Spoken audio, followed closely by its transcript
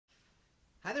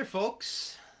Hi there,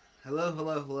 folks. Hello,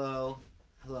 hello, hello.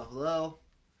 Hello, hello.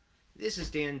 This is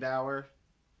Dan Bauer.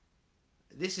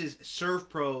 This is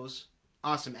SERVPRO's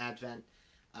Awesome Advent.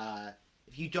 Uh,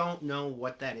 if you don't know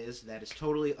what that is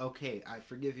totally okay. I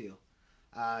forgive you.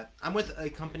 I'm with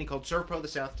a company called SERVPRO, the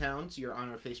South Towns. You're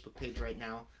on our Facebook page right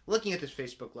now, looking at this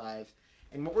Facebook Live.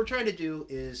 And what we're trying to do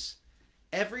is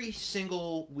every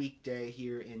single weekday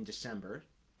here in December,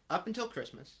 up until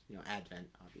Christmas, Advent,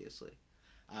 obviously,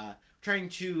 trying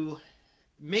to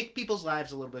make people's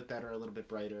lives a little bit better, a little bit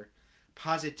brighter,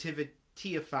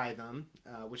 positivityify them,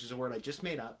 which is a word I just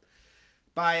made up,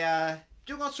 by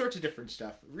doing all sorts of different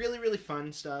stuff. Really, really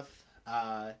fun stuff.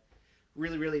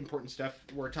 Really, really important stuff.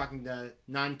 We're talking to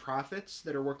nonprofits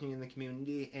that are working in the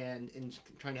community and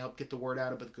trying to help get the word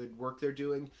out about the good work they're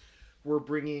doing. We're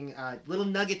bringing little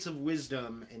nuggets of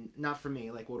wisdom, and not from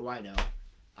me, like, what do I know?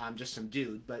 I'm just some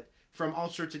dude, but from all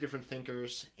sorts of different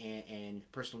thinkers and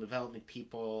personal development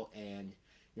people and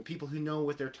people who know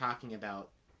what they're talking about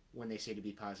when they say to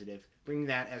be positive. Bring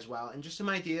that as well, and just some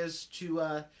ideas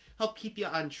to help keep you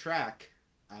on track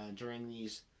during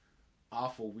these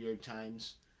awful, weird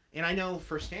times. And I know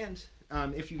firsthand,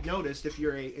 if you've noticed, if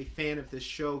you're a fan of this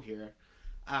show here,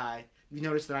 you've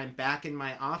noticed that I'm back in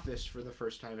my office for the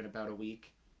first time in about a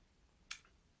week.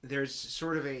 There's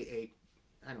sort of a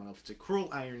I don't know if it's a cruel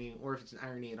irony or if it's an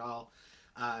irony at all.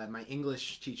 My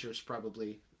English teacher is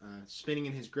probably spinning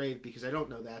in his grave because I don't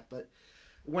know that. But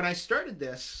when I started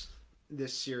this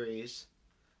series,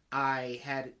 I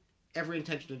had every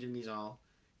intention of doing these all,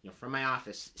 from my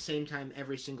office, same time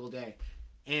every single day.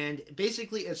 And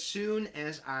basically, as soon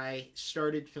as I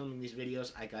started filming these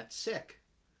videos, I got sick,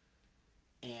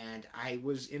 and I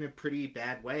was in a pretty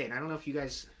bad way. And I don't know if you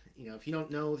guys, if you don't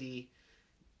know the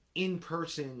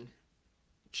in-person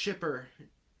chipper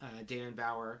Dan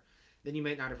Bauer, then you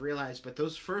might not have realized, but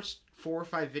those first 4 or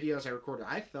 5 videos I recorded,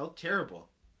 I felt terrible.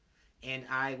 And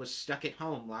I was stuck at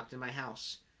home, locked in my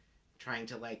house, trying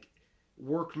to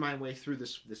work my way through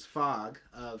this fog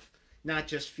of not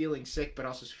just feeling sick, but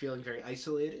also feeling very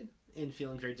isolated and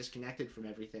feeling very disconnected from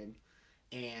everything.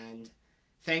 And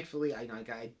thankfully, I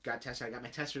got tested. I got my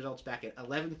test results back at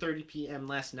 11:30 p.m.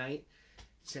 last night,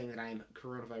 saying that I'm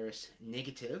coronavirus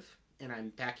negative, and I'm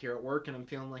back here at work, and I'm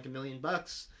feeling like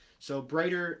 $1,000,000. So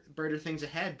brighter things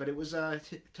ahead. But it was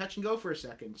touch and go for a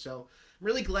second. So I'm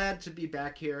really glad to be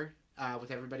back here with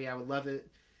everybody. I would love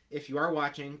it if you are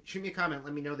watching. Shoot me a comment.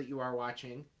 Let me know that you are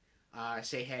watching.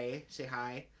 Say hey. Say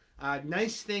hi.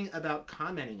 Nice thing about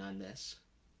commenting on this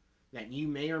that you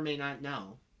may or may not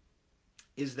know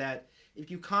is that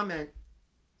if you comment,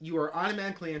 you are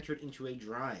automatically entered into a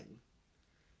drawing.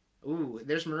 Ooh,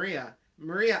 there's Maria.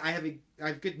 Maria, I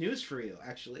have good news for you,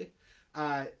 actually.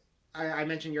 I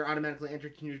mentioned you're automatically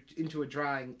entered into a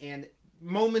drawing, and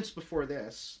moments before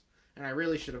this, and I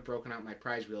really should have broken out my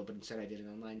prize wheel, but instead I did it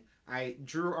online. I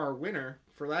drew our winner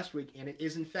for last week, and it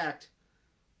is, in fact,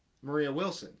 Maria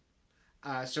Wilson.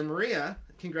 So, Maria,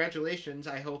 congratulations.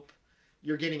 I hope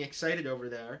you're getting excited over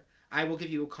there. I will give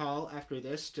you a call after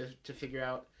this to figure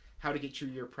out how to get you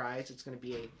your prize. It's going to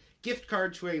be a gift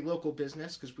card to a local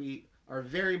business because we are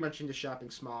very much into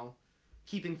shopping small,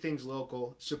 keeping things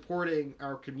local, supporting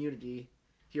our community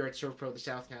here at SERVPRO the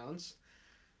South Towns.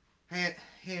 Hey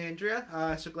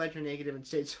Andrea, so glad you're negative and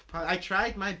stayed so I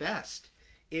tried my best.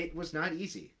 It was not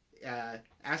easy.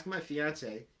 Ask my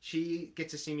fiance. She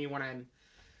gets to see me when I'm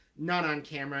not on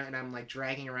camera and I'm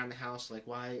dragging around the house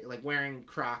wearing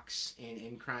Crocs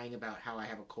and crying about how I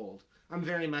have a cold. I'm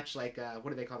very much what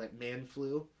do they call that, man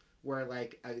flu, where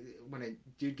when a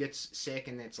dude gets sick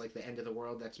and it's the end of the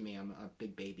world, that's me. I'm a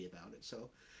big baby about it. So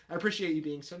I appreciate you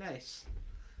being so nice.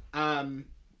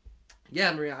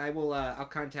 Yeah, Maria, I'll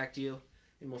contact you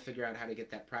and we'll figure out how to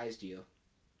get that prize to you.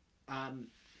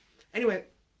 Anyway,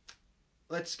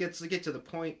 let's get to the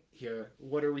point here.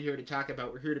 What are we here to talk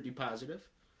about? We're here to be positive.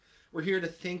 We're here to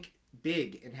think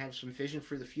big and have some vision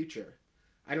for the future.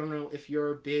 I don't know if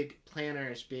you're big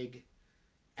planners, big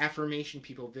affirmation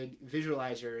people, big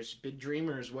visualizers, big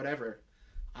dreamers, whatever.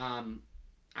 I'm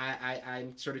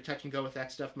sort of touch and go with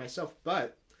that stuff myself,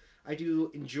 but I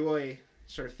do enjoy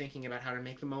sort of thinking about how to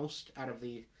make the most out of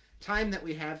the time that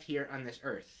we have here on this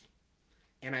earth.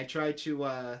 And I try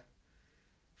to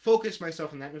focus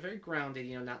myself on that in a very grounded,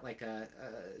 not like a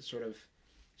sort of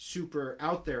super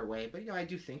out there way, but I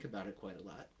do think about it quite a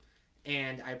lot.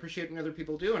 And I appreciate when other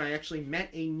people do. And I actually met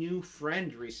a new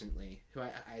friend recently who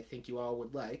I think you all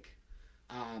would like.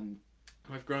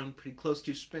 Who I've grown pretty close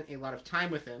to, spent a lot of time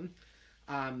with him.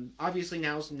 Obviously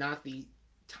now's not the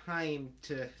time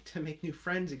to make new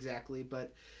friends exactly,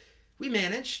 but We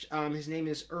managed. His name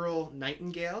is Earl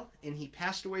Nightingale, and he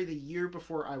passed away the year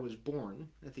before I was born,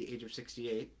 at the age of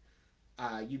 68.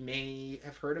 You may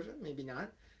have heard of him, maybe not.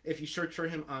 If you search for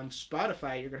him on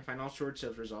Spotify, you're going to find all sorts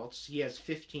of results. He has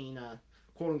 15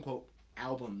 quote unquote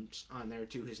albums on there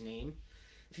to his name.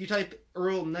 If you type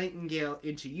Earl Nightingale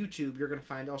into YouTube, you're going to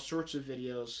find all sorts of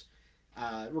videos,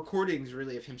 recordings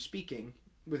really of him speaking,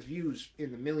 with views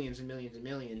in the millions and millions and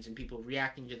millions, and people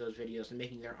reacting to those videos and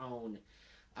making their own.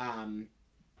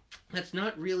 That's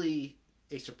not really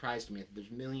a surprise to me that there's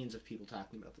millions of people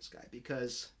talking about this guy,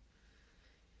 because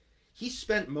he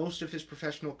spent most of his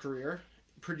professional career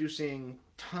producing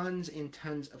tons and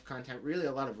tons of content, really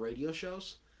a lot of radio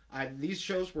shows. These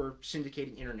shows were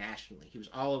syndicating internationally. He was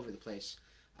all over the place.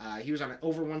 He was on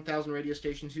over 1,000 radio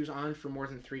stations. He was on for more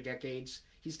than 3 decades.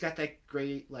 He's got that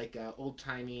great, like,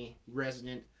 old-timey,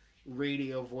 resonant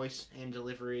radio voice and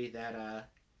delivery that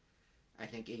I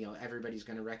think, everybody's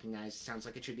going to recognize. It sounds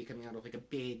like it should be coming out of, like, a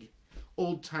big,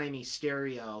 old-timey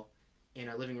stereo in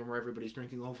a living room where everybody's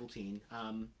drinking Ovaltine.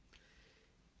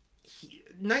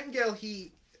 Nightingale,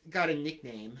 he got a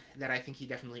nickname that I think he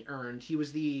definitely earned. He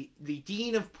was the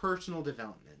Dean of Personal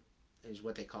Development, is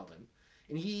what they called him.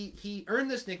 And he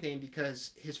earned this nickname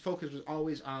because his focus was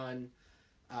always on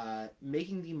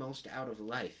making the most out of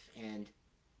life, and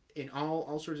in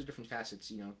all sorts of different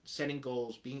facets, setting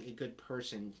goals, being a good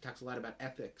person. He talks a lot about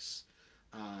ethics.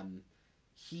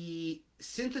 He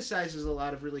synthesizes a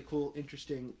lot of really cool,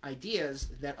 interesting ideas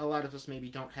that a lot of us maybe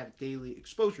don't have daily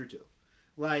exposure to,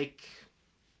 like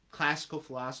classical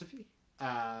philosophy,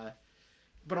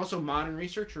 but also modern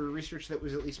research, or research that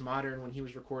was at least modern when he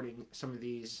was recording some of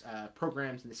these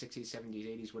programs in the 60s, 70s,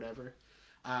 80s, whatever.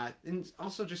 And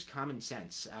also just common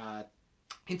sense.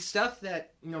 It's stuff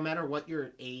that, no matter what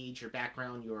your age, your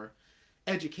background, your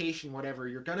education, whatever,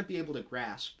 you're going to be able to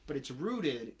grasp, but it's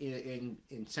rooted in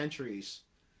centuries,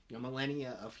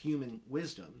 millennia of human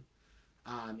wisdom.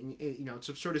 And it's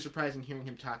sort of surprising hearing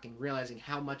him talking, realizing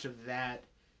how much of that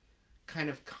kind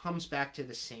of comes back to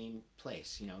the same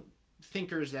place.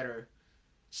 Thinkers that are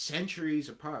centuries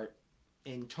apart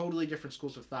in totally different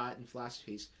schools of thought and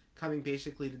philosophies coming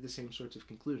basically to the same sorts of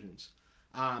conclusions.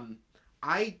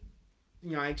 I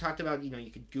talked about,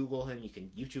 you could Google him, you can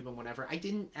YouTube him, whatever. I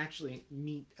didn't actually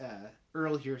meet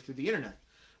Earl here through the internet.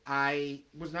 I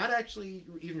was not actually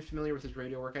even familiar with his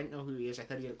radio work. I didn't know who he is. I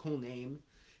thought he had a cool name.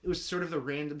 It was sort of the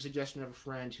random suggestion of a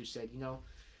friend who said,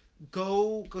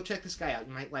 go check this guy out.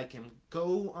 You might like him.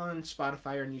 Go on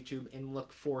Spotify or on YouTube and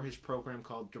look for his program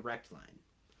called Direct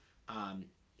Line.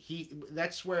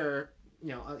 That's where,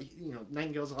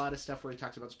 Nightingale's a lot of stuff where he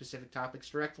talks about specific topics.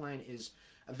 Direct Line is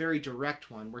a very direct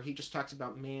one where he just talks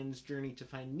about man's journey to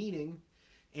find meaning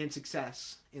and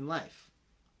success in life.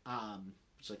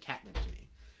 It's like catnip to me.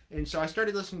 And so I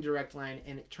started listening to Direct Line,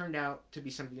 and it turned out to be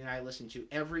something that I listen to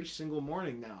every single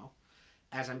morning now,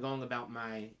 as I'm going about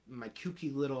my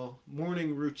kooky little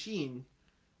morning routine,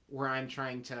 where I'm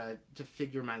trying to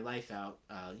figure my life out,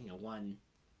 one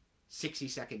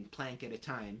 60-second plank at a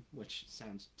time, which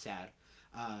sounds sad.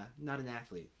 Not an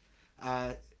athlete.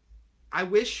 I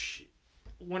wish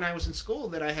when I was in school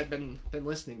that I had been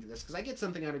listening to this, because I get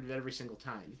something out of it every single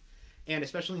time. And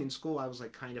especially in school, I was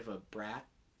like kind of a brat,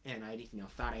 and I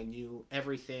thought I knew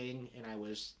everything, and I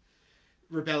was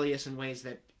rebellious in ways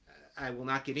that I will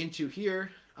not get into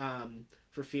here,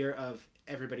 for fear of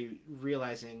everybody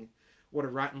realizing what a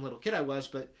rotten little kid I was.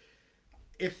 But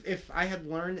if I had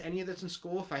learned any of this in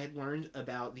school, if I had learned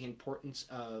about the importance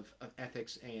of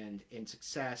ethics and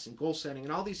success and goal setting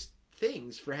and all these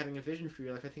things for having a vision for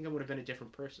your life, I think I would have been a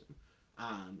different person.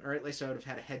 Or at least I would have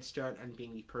had a head start on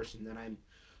being the person that I'm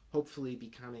hopefully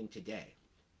becoming today.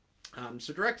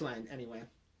 So Direct Line, anyway.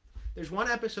 There's one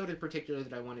episode in particular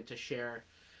that I wanted to share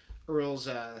Earl's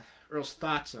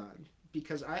thoughts on,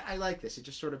 because I like this. It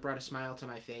just sort of brought a smile to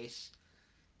my face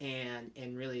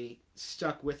and really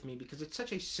stuck with me, because it's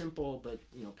such a simple but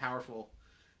powerful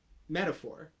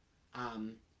metaphor.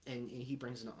 And he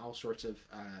brings in all sorts of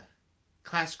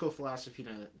classical philosophy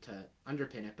to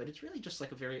underpin it, but it's really just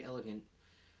like a very elegant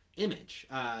image.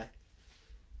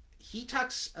 Earl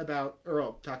talks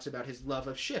about his love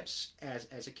of ships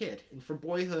as a kid, and for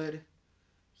boyhood,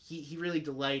 he really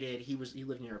delighted. He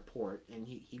lived near a port, and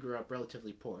he grew up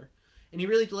relatively poor, and he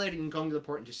really delighted in going to the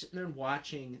port and just sitting there and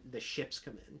watching the ships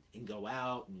come in and go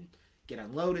out and get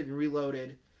unloaded and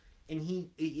reloaded, and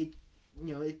it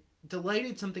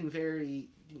delighted something very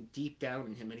deep down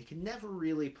in him, and he could never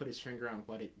really put his finger on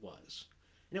what it was.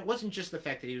 And it wasn't just the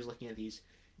fact that he was looking at these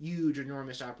huge,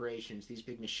 enormous operations, these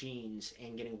big machines,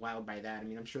 and getting wowed by that. I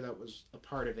mean, I'm sure that was a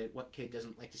part of it. What kid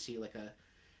doesn't like to see like a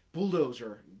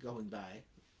bulldozer going by?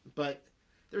 But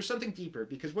there's something deeper,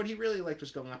 because what he really liked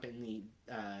was going up in the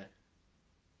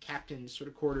captain's sort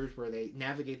of quarters where they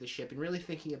navigate the ship and really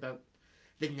thinking about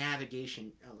the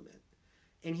navigation element.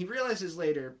 And he realizes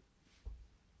later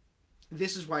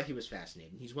this is why he was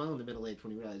fascinated. He's well into middle age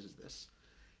when he realizes this.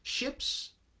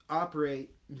 Ships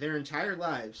operate their entire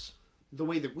lives the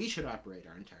way that we should operate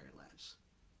our entire lives.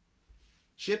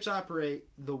 Ships operate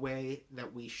the way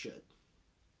that we should.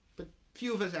 But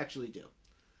few of us actually do.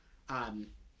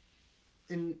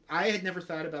 And I had never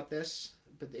thought about this,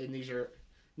 and these are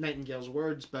Nightingale's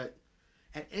words, but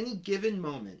at any given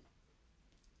moment,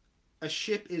 a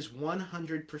ship is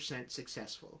 100%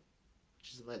 successful,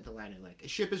 which is the line I like. A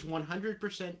ship is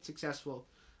 100% successful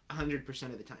 100%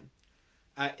 of the time.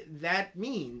 That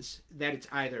means that it's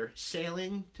either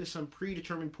sailing to some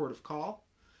predetermined port of call,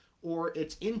 or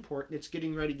it's in port and it's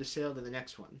getting ready to sail to the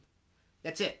next one.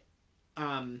 That's it.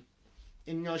 And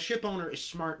a ship owner is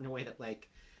smart in a way that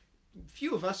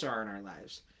few of us are in our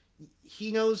lives.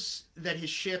 He knows that his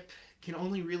ship can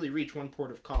only really reach one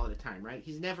port of call at a time, right?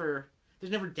 There's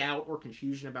never doubt or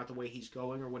confusion about the way he's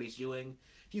going or what he's doing.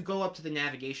 If you go up to the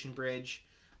navigation bridge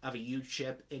of a huge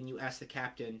ship and you ask the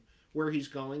captain where he's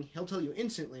going, he'll tell you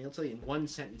instantly. He'll tell you in one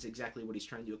sentence exactly what he's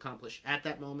trying to accomplish at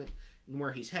that moment and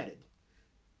where he's headed.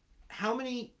 How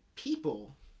many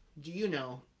people do you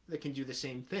know that can do the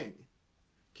same thing?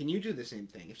 Can you do the same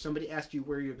thing? If somebody asked you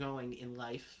where you're going in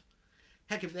life,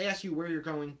 heck, if they ask you where you're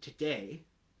going today,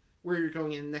 where you're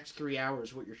going in the next 3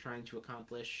 hours, what you're trying to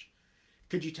accomplish,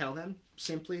 could you tell them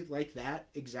simply like that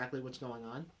exactly what's going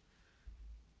on?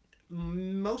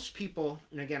 Most people,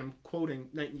 and again I'm quoting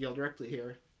Nightingale directly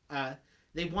here,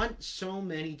 they want so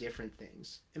many different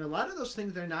things. And a lot of those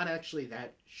things they're not actually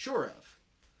that sure of.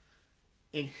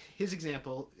 And his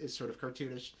example is sort of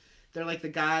cartoonish. They're like the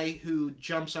guy who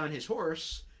jumps on his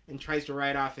horse and tries to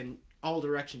ride off in all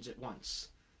directions at once.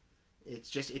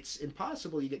 It's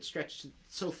impossible. You get stretched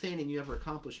so thin and you never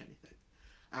accomplish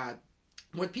anything.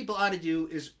 What people ought to do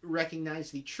is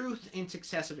recognize the truth and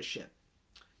success of a ship.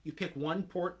 You pick one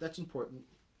port that's important.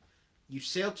 You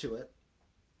sail to it.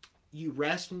 You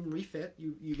rest and refit.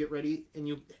 You get ready and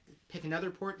you pick another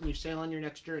port and you sail on your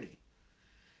next journey.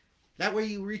 That way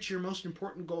you reach your most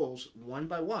important goals one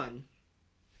by one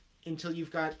until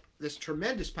you've got this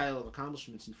tremendous pile of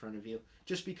accomplishments in front of you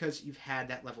just because you've had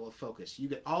that level of focus. You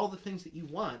get all the things that you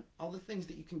want, all the things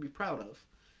that you can be proud of.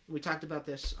 And we talked about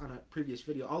this on a previous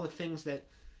video. All the things that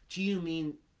to you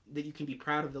mean that you can be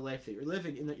proud of the life that you're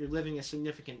living and that you're living a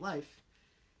significant life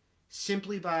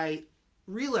simply by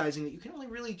realizing that you can only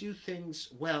really do things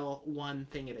well one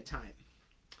thing at a time.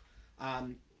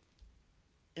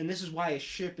 And this is why a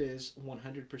ship is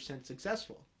 100%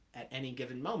 successful at any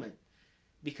given moment.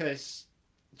 Because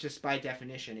just by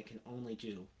definition, it can only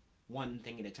do one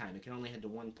thing at a time. It can only head to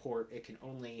one port. It can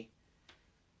only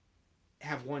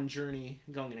have one journey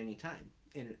going at any time.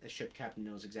 And a ship captain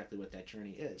knows exactly what that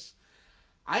journey is.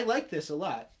 I like this a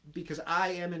lot because I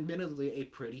am admittedly a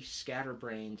pretty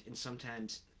scatterbrained and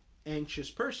sometimes anxious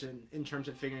person in terms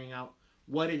of figuring out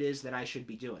what it is that I should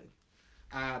be doing.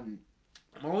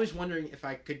 I'm always wondering if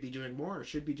I could be doing more or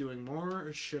should be doing more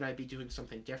or should I be doing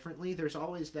something differently. There's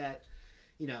always that,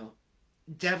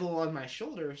 devil on my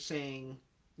shoulder saying,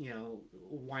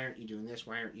 why aren't you doing this?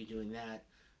 Why aren't you doing that?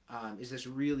 Is this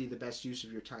really the best use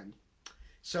of your time?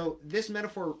 So this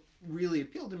metaphor really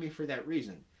appealed to me for that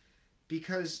reason,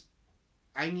 because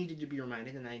I needed to be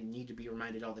reminded, and I need to be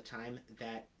reminded all the time,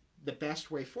 that the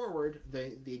best way forward,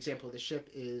 the example of the ship,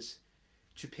 is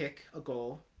to pick a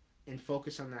goal and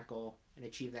focus on that goal and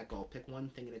achieve that goal. Pick one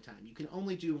thing at a time. You can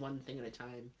only do one thing at a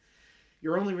time.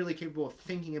 You're only really capable of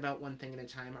thinking about one thing at a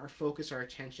time. Our focus, our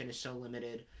attention is so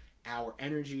limited. Our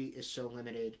energy is so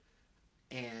limited.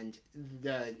 And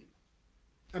the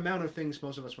amount of things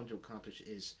most of us want to accomplish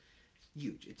is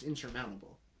huge. It's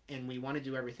insurmountable. And we want to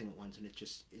do everything at once, and it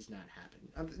just is not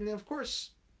happening. And of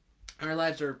course, our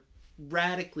lives are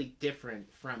radically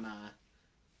different from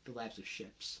the lives of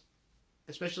ships.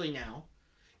 Especially now.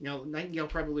 Nightingale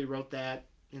probably wrote that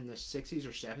in the 60s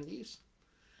or 70s.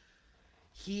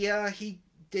 He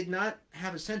did not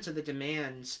have a sense of the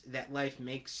demands that life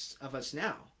makes of us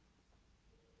now.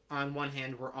 On one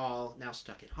hand, we're all now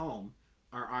stuck at home.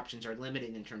 Our options are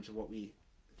limited in terms of what we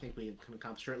think we can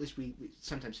accomplish, or at least we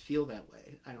sometimes feel that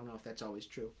way. I don't know if that's always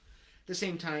true. At the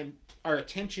same time, our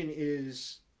attention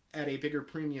is at a bigger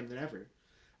premium than ever.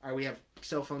 We have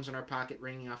cell phones in our pocket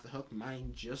ringing off the hook.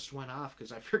 Mine just went off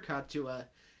because I forgot to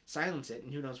silence it,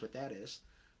 and who knows what that is.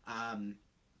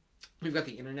 We've got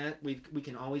the internet. We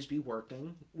can always be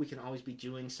working. We can always be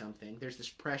doing something. There's this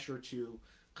pressure to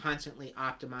constantly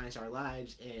optimize our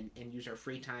lives and use our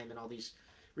free time in all these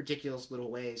ridiculous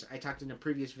little ways. I talked in a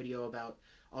previous video about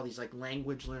all these like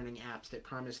language learning apps that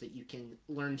promise that you can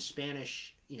learn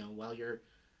Spanish, while you're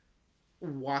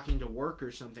walking to work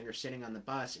or something, or sitting on the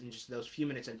bus, and just those few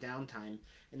minutes of downtime.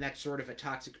 And that's sort of a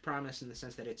toxic promise in the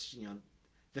sense that it's,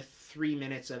 the 3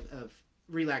 minutes of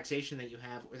relaxation that you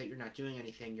have, or that you're not doing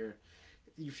anything,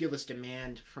 you feel this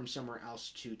demand from somewhere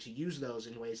else to use those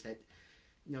in ways that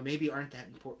maybe aren't that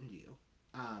important to you.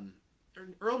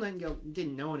 Earl Nightingale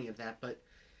didn't know any of that, but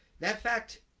that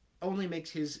fact only makes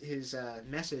his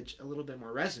message a little bit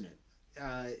more resonant.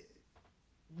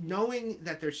 Knowing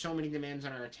that there's so many demands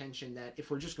on our attention that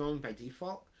if we're just going by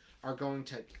default, are going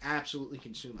to absolutely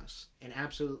consume us and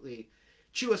absolutely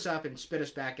chew us up and spit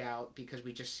us back out because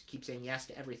we just keep saying yes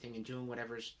to everything and doing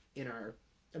whatever's in our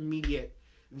immediate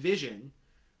vision,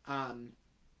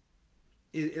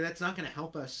 that's not going to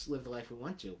help us live the life we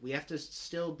want to. We have to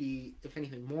still be, if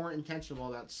anything, more intentional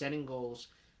about setting goals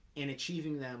and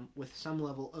achieving them with some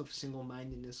level of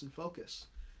single-mindedness and focus.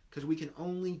 Because we can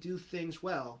only do things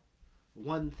well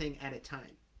one thing at a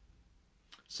time.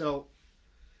 So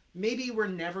maybe we're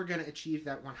never going to achieve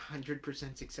that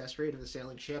 100% success rate of the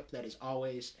sailing ship that is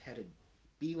always headed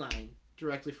beeline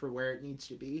directly for where it needs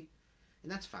to be. And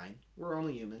that's fine. We're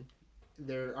only human.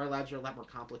 Our lives are a lot more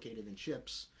complicated than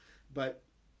ships. But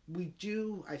we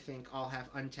do, I think, all have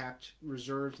untapped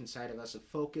reserves inside of us of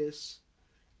focus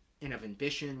and of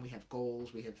ambition. We have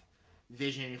goals. We have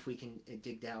vision if we can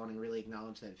dig down and really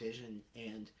acknowledge that vision.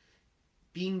 And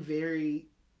being very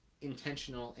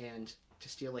intentional and, to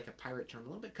steal like a pirate term, a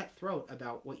little bit cutthroat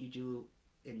about what you do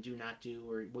and do not do,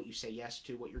 or what you say yes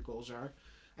to, what your goals are,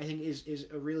 I think is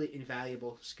a really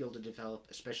invaluable skill to develop,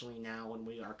 especially now when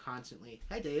we are constantly,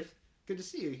 hi Dave, good to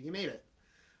see you, you made it.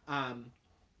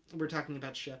 We're talking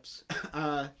about ships.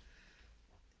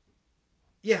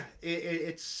 Yeah,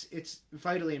 it's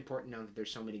vitally important to know that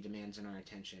there's so many demands on our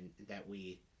attention that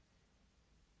we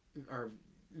are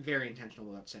very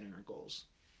intentional about setting our goals.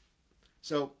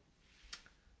 So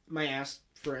my ask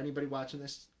for anybody watching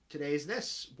this today is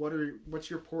this: what's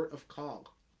your port of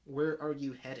call? Where are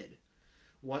you headed?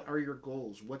 What are your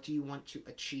goals? What do you want to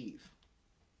achieve?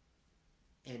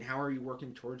 And how are you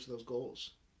working towards those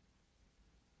goals?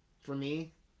 For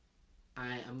me,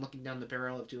 I'm looking down the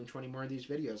barrel of doing 20 more of these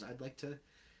videos. I'd like to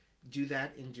do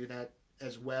that and do that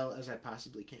as well as I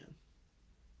possibly can.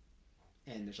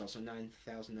 And there's also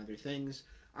 9,000 other things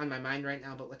on my mind right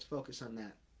now, but let's focus on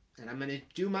that. And I'm going to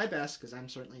do my best, because I'm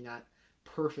certainly not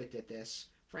perfect at this.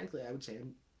 Frankly, I would say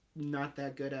I'm not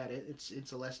that good at it.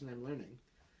 It's a lesson I'm learning.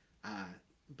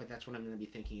 But that's what I'm going to be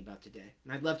thinking about today.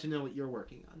 And I'd love to know what you're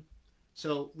working on.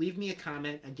 So leave me a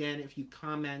comment. Again, if you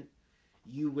comment,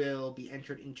 you will be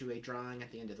entered into a drawing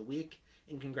at the end of the week.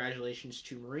 And congratulations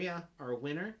to Maria, our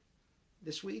winner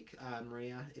this week.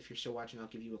 Maria, if you're still watching, I'll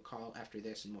give you a call after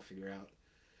this and we'll figure out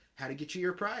how to get you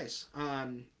your prize.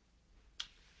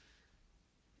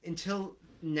 Until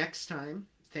next time,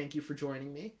 thank you for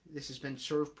joining me. This has been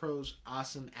SERVPRO's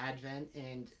Awesome Advent,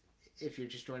 and if you're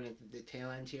just joining at the tail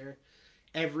end here,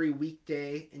 every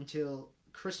weekday until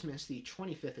Christmas, the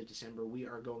 25th of December, we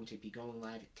are going to be going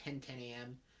live at 10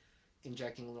 a.m.,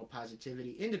 injecting a little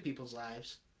positivity into people's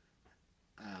lives.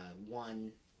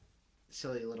 One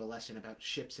silly little lesson about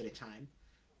ships at a time.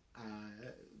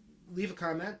 Leave a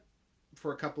comment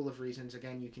for a couple of reasons.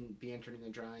 Again, you can be entered in the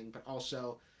drawing, but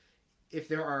also, if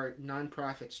there are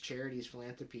nonprofits, charities,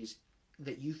 philanthropies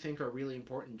that you think are really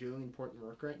important, doing important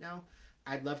work right now,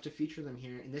 I'd love to feature them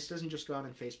here. And this doesn't just go out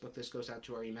on Facebook. This goes out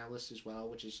to our email list as well,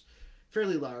 which is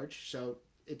fairly large. So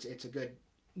it's a good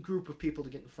group of people to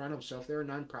get in front of. So if there are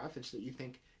nonprofits that you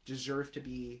think deserve to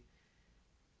be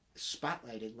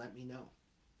spotlighted, let me know.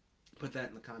 Put that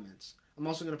in the comments. I'm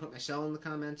also going to put my cell in the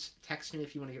comments. Text me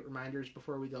if you want to get reminders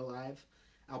before we go live.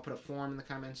 I'll put a form in the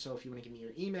comments, so if you want to give me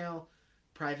your email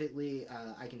privately,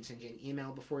 I can send you an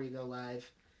email before you go live.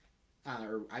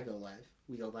 Or I go live.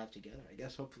 We go live together, I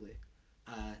guess, hopefully.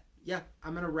 Yeah,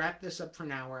 I'm going to wrap this up for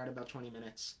now. We're at about 20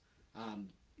 minutes.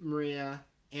 Maria,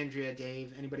 Andrea,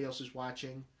 Dave, anybody else who's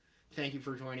watching, thank you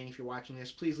for joining. If you're watching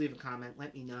this, please leave a comment.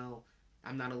 Let me know.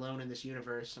 I'm not alone in this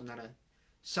universe. I'm not a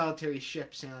solitary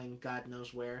ship sailing God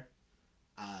knows where.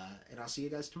 And I'll see you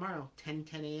guys tomorrow, 10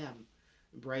 a.m.,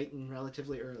 bright and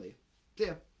relatively early. See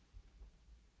ya.